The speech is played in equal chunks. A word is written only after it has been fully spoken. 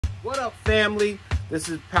What up, family? This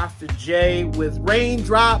is Pastor Jay with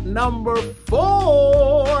Raindrop number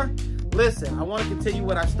 4. Listen, I want to continue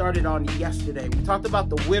what I started on yesterday. We talked about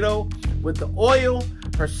the widow with the oil.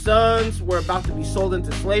 Her sons were about to be sold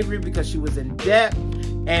into slavery because she was in debt.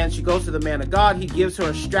 And she goes to the man of God. He gives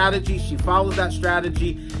her a strategy. She follows that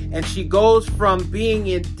strategy. And she goes from being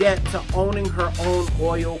in debt to owning her own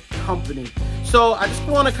oil company. So I just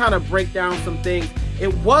want to kind of break down some things.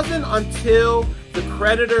 It wasn't until the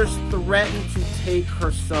creditors threatened to take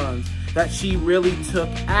her sons that she really took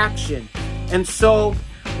action. And so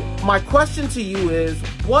my question to you is,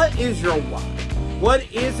 what is your why?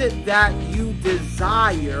 What is it that you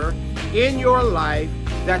desire in your life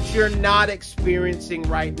that you're not experiencing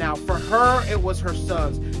right now? For her, it was her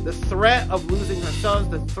sons. The threat of losing her sons,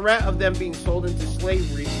 the threat of them being sold into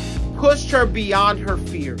slavery, pushed her beyond her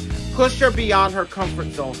fear, pushed her beyond her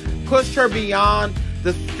comfort zone, pushed her beyond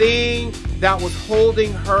the thing that was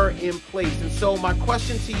holding her in place. And so my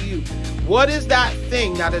question to you, what is that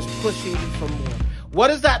thing that is pushing you for more? What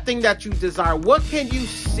is that thing that you desire? What can you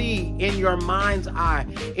see in your mind's eye,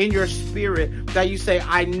 in your spirit, that you say,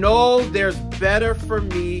 I know there's better for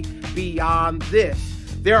me beyond this?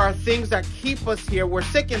 There are things that keep us here. We're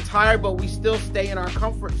sick and tired, but we still stay in our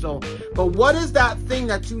comfort zone. But what is that thing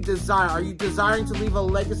that you desire? Are you desiring to leave a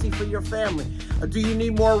legacy for your family? Or do you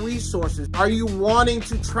need more resources? Are you wanting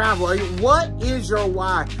to travel? What is your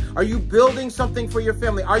why? Are you building something for your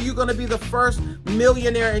family? Are you going to be the first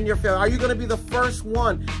millionaire in your family? Are you going to be the first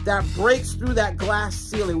one that breaks through that glass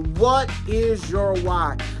ceiling? What is your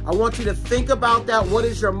why? I want you to think about that. What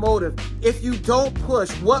is your motive? If you don't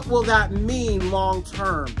push, what will that mean long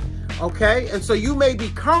term? Okay, and so you may be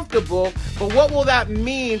comfortable, but what will that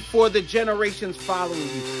mean for the generations following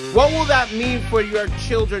you? What will that mean for your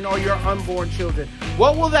children or your unborn children?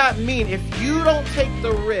 What will that mean if you don't take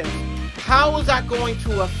the risk? How is that going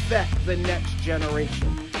to affect the next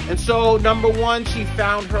generation? And so, number one, she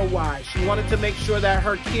found her why. She wanted to make sure that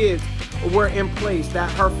her kids were in place,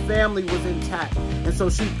 that her family was intact. And so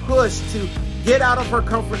she pushed to get out of her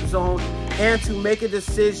comfort zone and to make a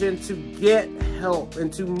decision to get help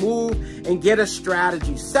and to move and get a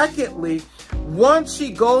strategy. Secondly, once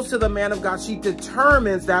she goes to the man of God, she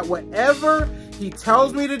determines that whatever he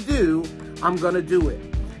tells me to do, I'm going to do it.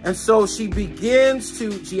 And so she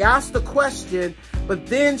asks the question, but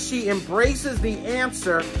then she embraces the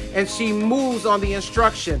answer and she moves on the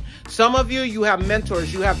instruction. Some of you, you have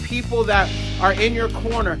mentors, you have people that are in your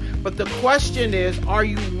corner. But the question is, are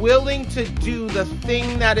you willing to do the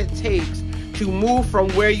thing that it takes to move from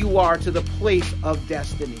where you are to the place of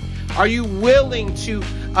destiny? Are you willing to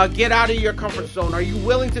get out of your comfort zone? Are you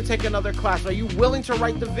willing to take another class? Are you willing to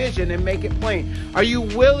write the vision and make it plain? Are you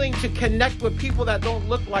willing to connect with people that don't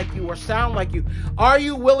look like you or sound like you? Are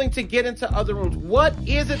you willing to get into other rooms? What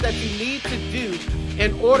is it that you need to do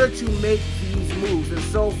in order to make these moves? And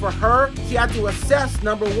so for her, she had to assess,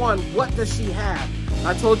 number one, what does she have?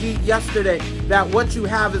 I told you yesterday that what you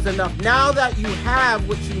have is enough. Now that you have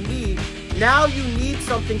what you need, now you need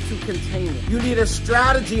something to contain it. You need a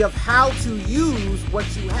strategy of how to use what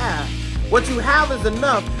you have. What you have is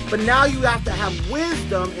enough, but now you have to have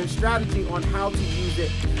wisdom and strategy on how to use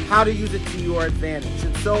it to your advantage.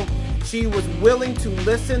 And so she was willing to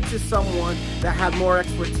listen to someone that had more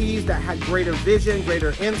expertise, that had greater vision,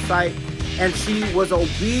 greater insight, and she was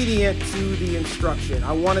obedient to the instruction.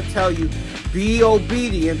 I want to tell you, be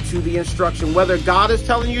obedient to the instruction. Whether God is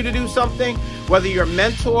telling you to do something, whether your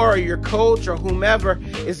mentor or your coach or whomever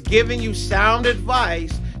is giving you sound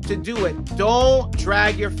advice to do it, don't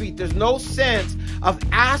drag your feet. There's no sense of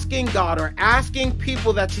asking God or asking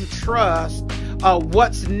people that you trust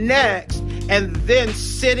what's next and then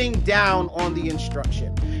sitting down on the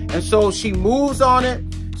instruction. And so she moves on it.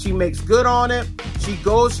 She makes good on it. She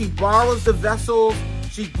goes, she borrows the vessels.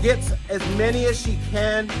 She gets as many as she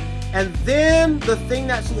can. And then the thing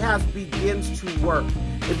that she has begins to work.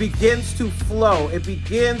 It begins to flow. It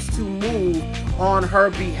begins to move on her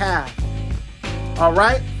behalf. All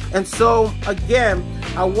right? And so, again,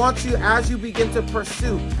 I want you, as you begin to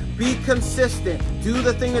pursue, be consistent. Do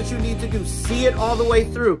the thing that you need to do. See it all the way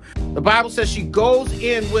through. The Bible says she goes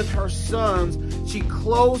in with her sons. She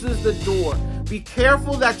closes the door. Be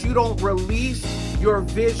careful that you don't release your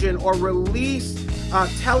vision or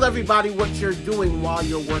tell everybody what you're doing while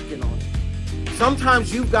you're working on it.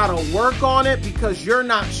 Sometimes you've got to work on it because you're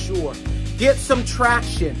not sure. Get some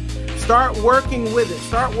traction. Start working with it.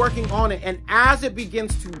 Start working on it. And as it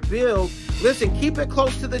begins to build, listen, keep it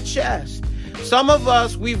close to the chest. Some of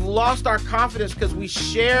us, we've lost our confidence because we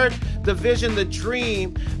shared the vision, the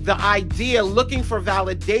dream, the idea, looking for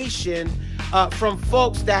validation from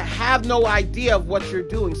folks that have no idea of what you're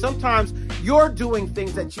doing. Sometimes you're doing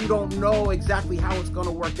things that you don't know exactly how it's going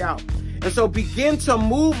to work out. And so begin to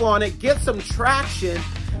move on it, get some traction,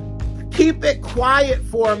 keep it quiet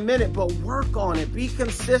for a minute, but work on it. Be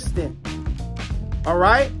consistent. All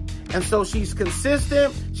right? And so she's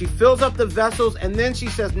consistent. She fills up the vessels, and then she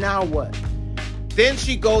says, now what? Then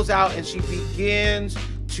she goes out and she begins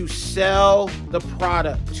to sell the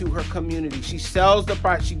product to her community. She sells the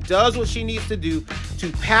product. She does what she needs to do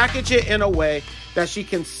to package it in a way that she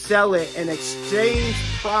can sell it and exchange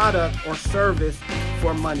product or service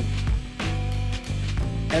for money.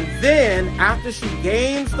 And then after she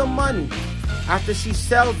gains the money, after she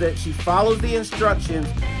sells it, she follows the instructions.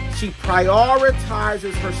 She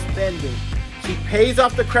prioritizes her spending. She pays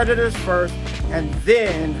off the creditors first, and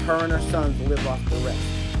then her and her sons live off the rest.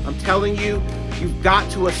 I'm telling you, you've got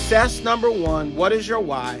to assess, number one, what is your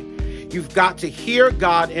why? You've got to hear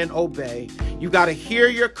God and obey. You've got to hear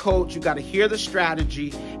your coach. You've got to hear the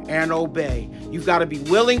strategy and obey. You've got to be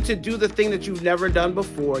willing to do the thing that you've never done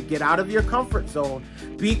before. Get out of your comfort zone.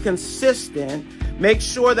 Be consistent. Make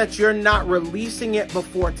sure that you're not releasing it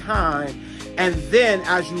before time. And then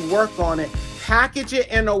as you work on it, package it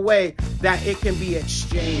in a way that it can be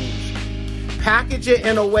exchanged. Package it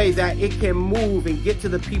in a way that it can move and get to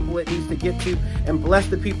the people it needs to get to and bless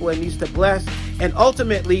the people it needs to bless. And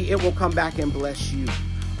ultimately, it will come back and bless you.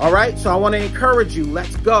 All right? So I want to encourage you.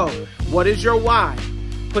 Let's go. What is your why?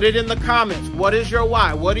 Put it in the comments. What is your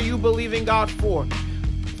why? What are you believing God for?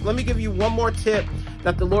 Let me give you one more tip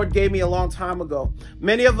that the Lord gave me a long time ago.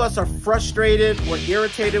 Many of us are frustrated or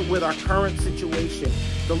irritated with our current situation.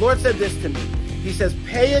 The Lord said this to me. He says,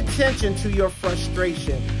 pay attention to your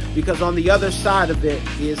frustration, because on the other side of it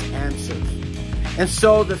is answers. And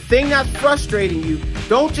so the thing that's frustrating you,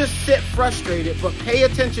 don't just sit frustrated, but pay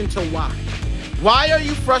attention to why. Why are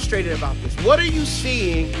you frustrated about this? What are you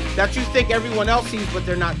seeing that you think everyone else sees, but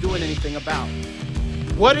they're not doing anything about?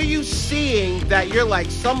 What are you seeing that you're like,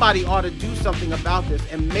 somebody ought to do something about this?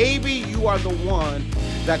 And maybe you are the one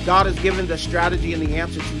that God has given the strategy and the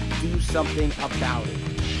answer to do something about it.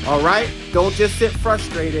 All right? Don't just sit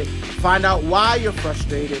frustrated. Find out why you're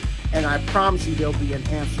frustrated, and I promise you there'll be an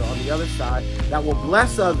answer on the other side that will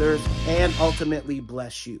bless others and ultimately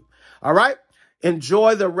bless you. All right?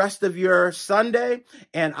 Enjoy the rest of your Sunday,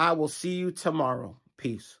 and I will see you tomorrow.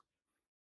 Peace.